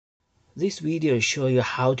This video show you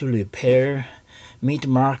how to repair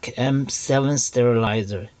Midmark M7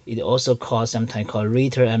 sterilizer. It also called sometimes called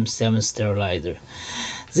Ritter M7 sterilizer.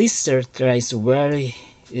 This sterilizer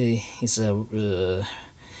is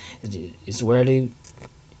very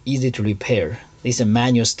easy to repair. This is a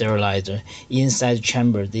manual sterilizer. Inside the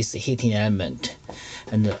chamber, this is heating element,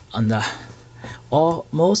 and on the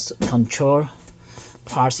most control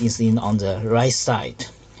parts is on the right side.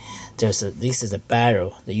 This is a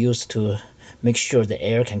barrel they use to make sure the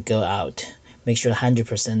air can go out, make sure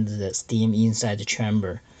 100% of the steam inside the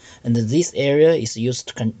chamber. And this area is used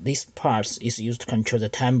to this part is used to control the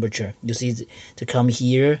temperature. You see to come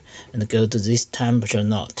here and go to this temperature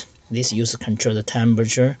knot. This used to control the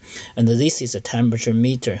temperature, and this is a temperature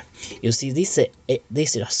meter. You see this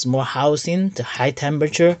is a small housing, the high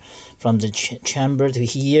temperature from the chamber to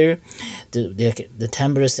here, the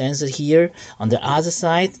temperature sensor here. On the other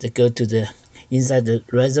side, they go to the inside the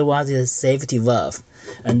reservoir, the safety valve,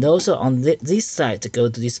 and also on this side to go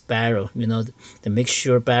to this barrel, the make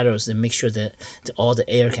sure barrels, and make sure that all the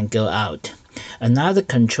air can go out. Another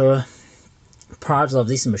control part of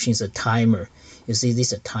this machine is a timer. You see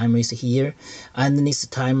this timer is here. Underneath the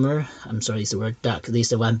timer, I'm sorry, it's very dark.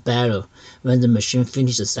 This is one barrel. When the machine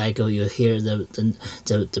finishes the cycle, you hear the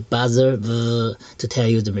buzzer to tell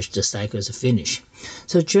you the cycle is finished.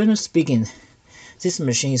 So generally speaking, this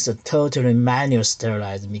machine is a totally manual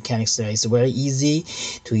sterilizer, mechanic sterilizer. It's very easy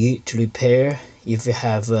to repair. If you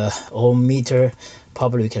have own meter,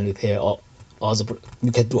 probably you can repair you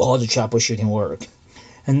can do all the troubleshooting work.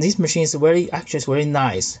 And this machine is actually very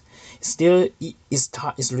nice. Still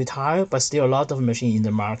is retired, but still a lot of machine in the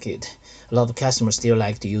market. A lot of customers still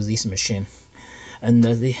like to use this machine. And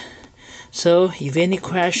so if any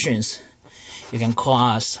questions, you can call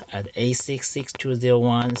us at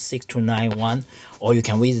 866-201-6291, or you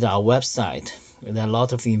can visit our website. There are a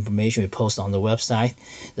lot of information we post on the website,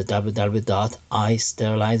 the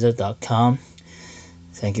www.isterilizer.com.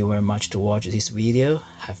 Thank you very much to watch this video.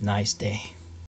 Have a nice day.